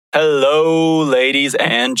Hello, ladies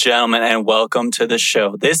and gentlemen, and welcome to the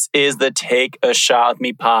show. This is the Take a Shot with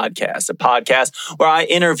Me podcast, a podcast where I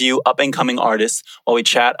interview up-and-coming artists while we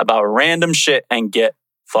chat about random shit and get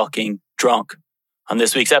fucking drunk. On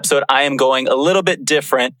this week's episode, I am going a little bit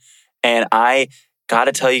different, and I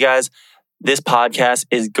gotta tell you guys, this podcast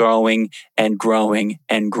is growing and growing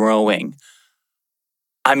and growing.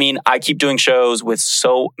 I mean, I keep doing shows with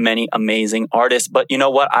so many amazing artists, but you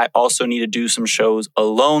know what? I also need to do some shows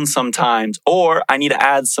alone sometimes, or I need to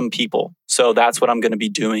add some people. So that's what I'm going to be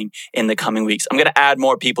doing in the coming weeks. I'm going to add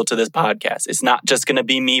more people to this podcast. It's not just going to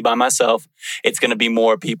be me by myself. It's going to be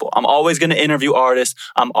more people. I'm always going to interview artists.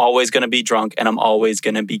 I'm always going to be drunk, and I'm always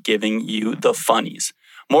going to be giving you the funnies.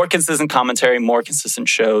 More consistent commentary, more consistent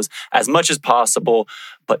shows as much as possible,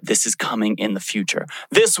 but this is coming in the future.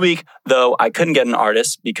 This week, though, I couldn't get an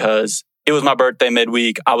artist because it was my birthday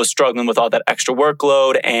midweek. I was struggling with all that extra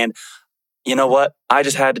workload, and you know what? I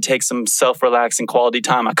just had to take some self-relaxing quality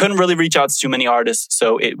time. I couldn't really reach out to too many artists,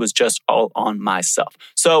 so it was just all on myself.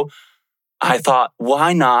 So I thought,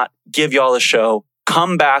 why not give y'all a show,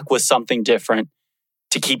 come back with something different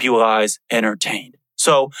to keep you guys entertained.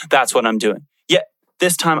 So that's what I'm doing.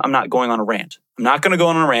 This time, I'm not going on a rant. I'm not going to go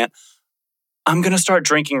on a rant. I'm going to start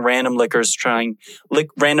drinking random liquors, trying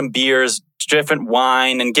random beers, different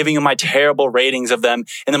wine, and giving you my terrible ratings of them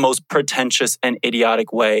in the most pretentious and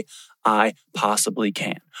idiotic way I possibly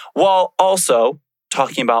can. While also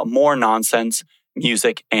talking about more nonsense,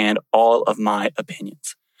 music, and all of my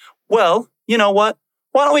opinions. Well, you know what?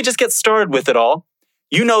 Why don't we just get started with it all?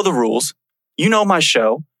 You know the rules. You know my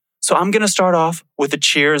show. So I'm going to start off with a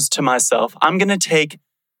cheers to myself. I'm going to take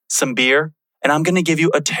some beer and I'm going to give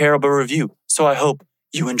you a terrible review. So I hope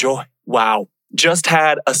you enjoy. Wow. Just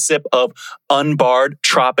had a sip of unbarred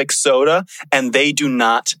tropic soda and they do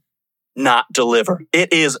not deliver.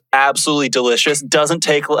 It is absolutely delicious. Doesn't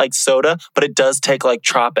taste like soda, but it does taste like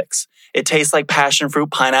tropics. It tastes like passion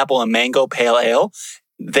fruit, pineapple, and mango pale ale.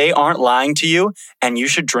 They aren't lying to you, and you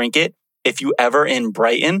should drink it if you ever in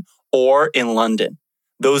Brighton or in London.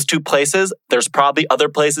 Those two places, there's probably other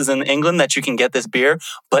places in England that you can get this beer,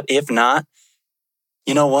 but if not,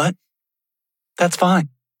 you know what? That's fine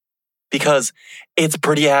because it's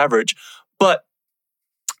pretty average, but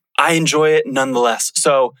I enjoy it nonetheless.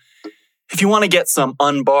 So if you want to get some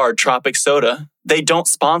unbarred tropic soda, they don't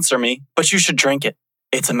sponsor me, but you should drink it.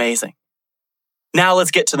 It's amazing. Now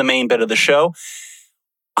let's get to the main bit of the show.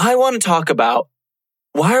 I want to talk about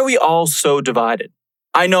why are we all so divided?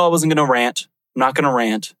 I know I wasn't going to rant. I'm not going to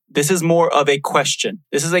rant. This is more of a question.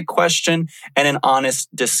 This is a question and an honest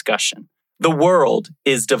discussion. The world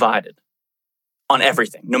is divided on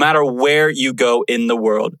everything. No matter where you go in the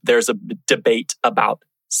world, there's a debate about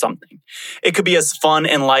something. It could be as fun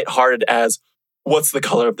and lighthearted as, what's the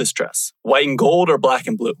color of this dress? White and gold or black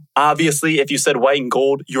and blue? Obviously, if you said white and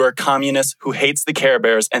gold, you're a communist who hates the Care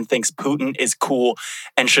Bears and thinks Putin is cool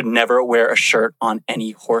and should never wear a shirt on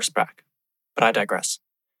any horseback. But I digress.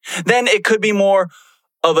 Then it could be more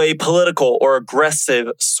of a political or aggressive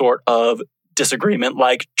sort of disagreement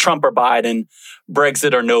like Trump or Biden,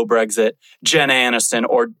 Brexit or no Brexit, Jen Aniston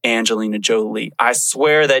or Angelina Jolie. I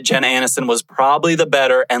swear that Jen Aniston was probably the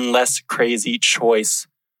better and less crazy choice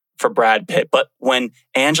for Brad Pitt. But when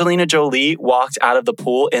Angelina Jolie walked out of the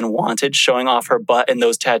pool in Wanted, showing off her butt and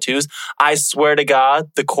those tattoos, I swear to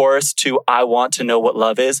God, the chorus to I Want to Know What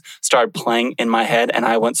Love Is started playing in my head, and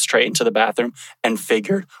I went straight into the bathroom and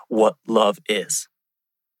figured what love is.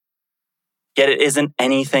 Yet it isn't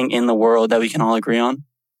anything in the world that we can all agree on.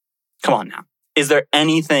 Come on now. Is there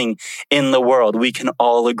anything in the world we can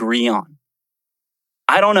all agree on?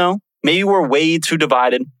 I don't know. Maybe we're way too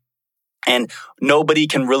divided. And nobody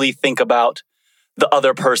can really think about the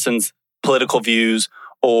other person's political views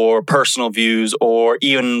or personal views or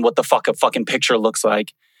even what the fuck a fucking picture looks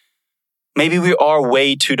like. Maybe we are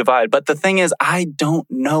way too divided. But the thing is, I don't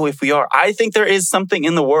know if we are. I think there is something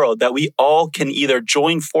in the world that we all can either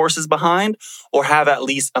join forces behind or have at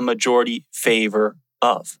least a majority favor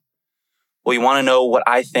of. Well, you want to know what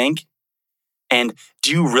I think? And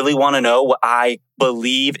do you really want to know what I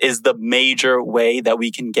believe is the major way that we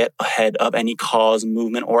can get ahead of any cause,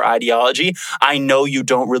 movement, or ideology? I know you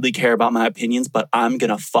don't really care about my opinions, but I'm going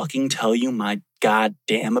to fucking tell you my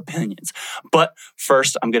goddamn opinions. But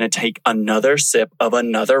first, I'm going to take another sip of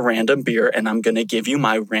another random beer, and I'm going to give you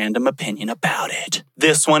my random opinion about it.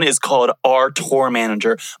 This one is called Our Tour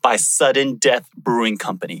Manager by Sudden Death Brewing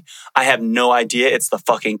Company. I have no idea. It's the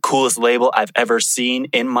fucking coolest label I've ever seen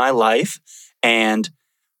in my life. And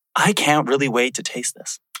I can't really wait to taste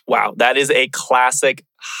this. Wow, that is a classic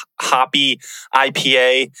hoppy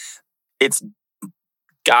IPA. It's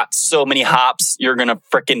got so many hops, you're going to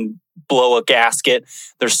freaking blow a gasket.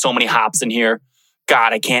 There's so many hops in here.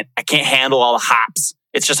 God, I can't handle all the hops.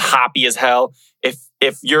 It's just hoppy as hell.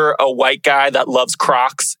 If you're a white guy that loves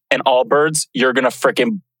Crocs and Allbirds, you're going to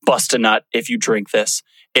freaking bust a nut if you drink this.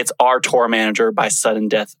 It's Our Tour Manager by Sudden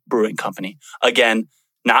Death Brewing Company. Again,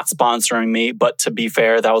 not sponsoring me, but to be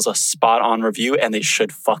fair, that was a spot on review and they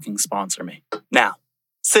should fucking sponsor me. Now,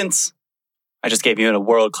 since I just gave you a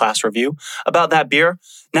world-class review about that beer,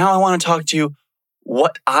 now I want to talk to you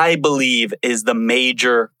what I believe is the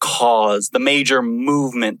major cause, the major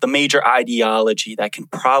movement, the major ideology that can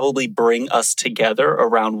probably bring us together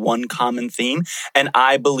around one common theme. And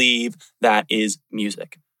I believe that is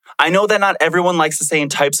music. I know that not everyone likes the same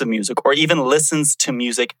types of music or even listens to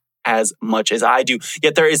music as much as I do.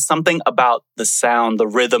 Yet there is something about the sound, the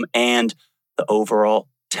rhythm, and the overall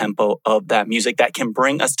tempo of that music that can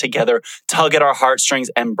bring us together, tug at our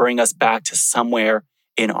heartstrings, and bring us back to somewhere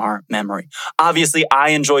in our memory. Obviously, I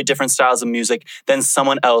enjoy different styles of music than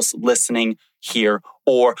someone else listening here,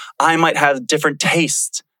 or I might have different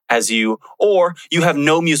tastes as you, or you have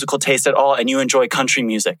no musical taste at all and you enjoy country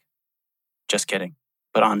music. Just kidding.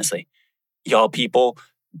 But honestly, y'all people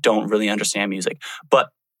don't really understand music. But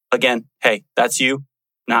again, hey, that's you,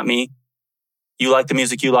 not me. You like the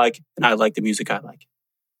music you like, and I like the music I like.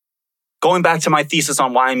 Going back to my thesis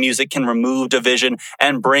on why music can remove division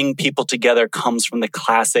and bring people together comes from the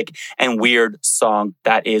classic and weird song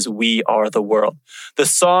that is We Are the World. The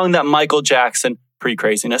song that Michael Jackson,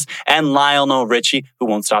 pre-craziness, and Lionel Richie, who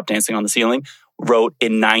won't stop dancing on the ceiling, wrote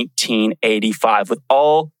in 1985 with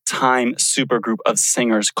all-time supergroup of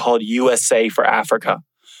singers called USA for Africa.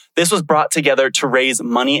 This was brought together to raise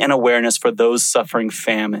money and awareness for those suffering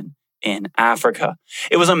famine in Africa.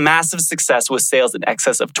 It was a massive success with sales in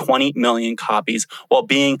excess of 20 million copies while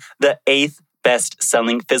being the 8th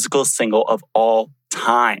best-selling physical single of all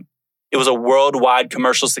time. It was a worldwide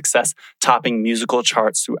commercial success, topping musical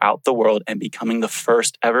charts throughout the world and becoming the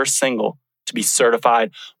first ever single to be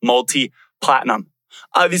certified multi-platinum.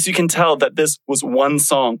 Obviously, you can tell that this was one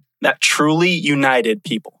song that truly united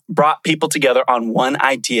people, brought people together on one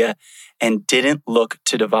idea, and didn't look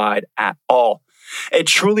to divide at all. It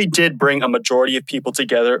truly did bring a majority of people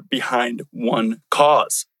together behind one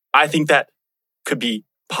cause. I think that could be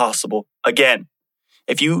possible again.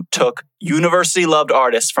 If you took university-loved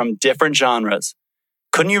artists from different genres,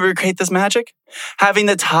 couldn't you recreate this magic? Having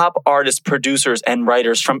the top artists, producers, and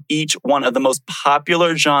writers from each one of the most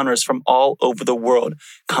popular genres from all over the world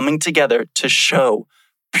coming together to show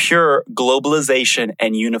pure globalization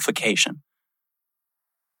and unification.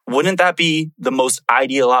 Wouldn't that be the most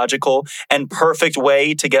ideological and perfect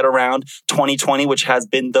way to get around 2020, which has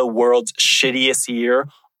been the world's shittiest year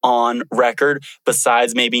on record,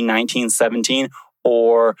 besides maybe 1917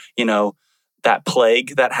 or, that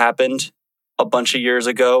plague that happened a bunch of years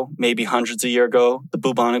ago, maybe hundreds of years ago, the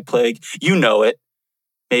bubonic plague. You know it.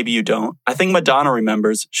 Maybe you don't. I think Madonna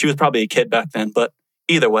remembers. She was probably a kid back then, but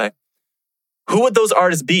either way, who would those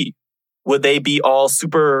artists be? Would they be all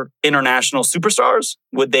super international superstars?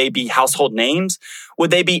 Would they be household names?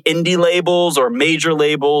 Would they be indie labels or major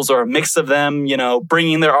labels or a mix of them,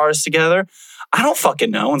 bringing their artists together? I don't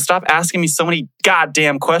fucking know. And stop asking me so many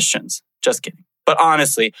goddamn questions. Just kidding. But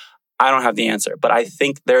honestly, I don't have the answer. But I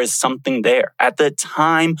think there is something there. At the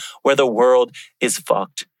time where the world is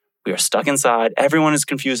fucked, we are stuck inside, everyone is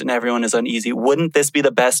confused and everyone is uneasy. Wouldn't this be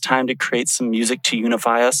the best time to create some music to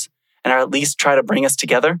unify us and at least try to bring us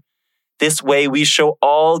together? This way, we show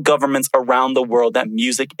all governments around the world that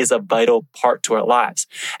music is a vital part to our lives.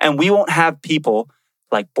 And we won't have people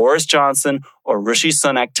like Boris Johnson or Rishi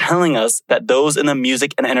Sunak telling us that those in the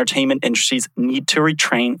music and entertainment industries need to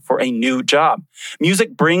retrain for a new job.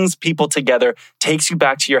 Music brings people together, takes you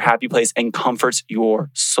back to your happy place, and comforts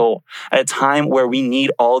your soul. At a time where we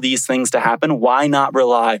need all these things to happen, why not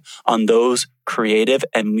rely on those creative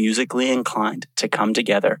and musically inclined to come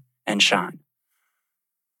together and shine?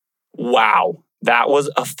 Wow, that was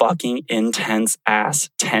a fucking intense ass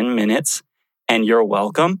 10 minutes, and you're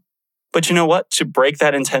welcome. But you know what? To break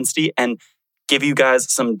that intensity and give you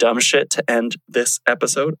guys some dumb shit to end this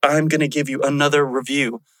episode, I'm going to give you another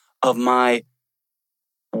review of my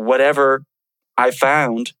whatever I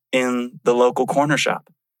found in the local corner shop.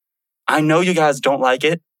 I know you guys don't like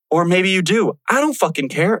it, or maybe you do. I don't fucking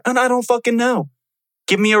care, and I don't fucking know.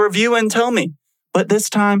 Give me a review and tell me. But this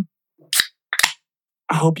time,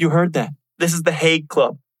 I hope you heard that. This is the Haig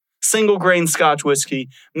Club. Single grain Scotch whiskey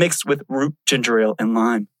mixed with root ginger ale and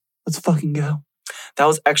lime. Let's fucking go. That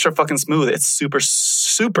was extra fucking smooth. It's super,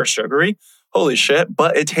 super sugary. Holy shit.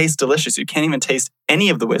 But it tastes delicious. You can't even taste any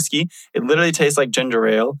of the whiskey. It literally tastes like ginger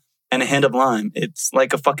ale and a hint of lime. It's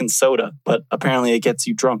like a fucking soda, but apparently it gets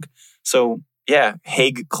you drunk. So yeah,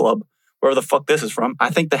 Hague Club, wherever the fuck this is from. I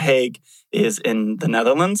think The Hague is in the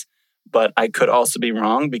Netherlands, but I could also be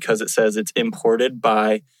wrong because it says it's imported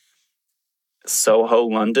by Soho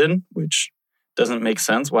London, which doesn't make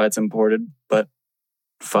sense why it's imported, but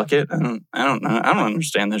fuck it. I don't know. I don't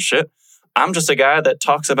understand this shit. I'm just a guy that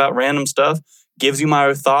talks about random stuff, gives you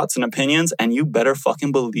my thoughts and opinions, and you better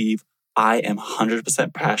fucking believe I am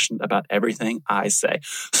 100% passionate about everything I say.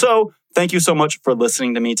 So thank you so much for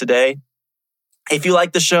listening to me today. If you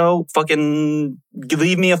like the show, fucking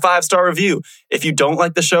leave me a 5-star review. If you don't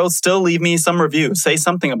like the show, still leave me some review. Say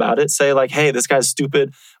something about it. Say like, hey, this guy's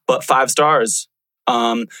stupid, but 5 stars.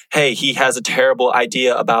 Hey, he has a terrible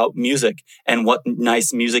idea about music and what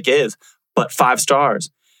nice music is, but 5 stars.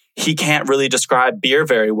 He can't really describe beer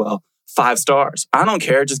very well. 5 stars. I don't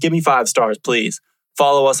care. Just give me 5 stars, please.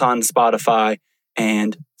 Follow us on Spotify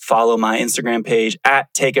and follow my Instagram page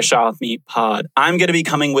at Take a Shot with Me Pod. I'm going to be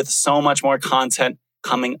coming with so much more content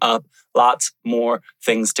coming up. Lots more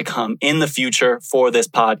things to come in the future for this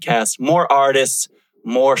podcast. More artists,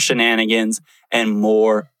 more shenanigans, and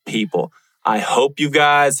more people. I hope you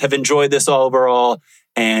guys have enjoyed this overall,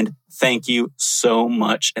 and thank you so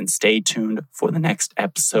much, and stay tuned for the next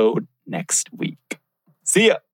episode next week. See ya.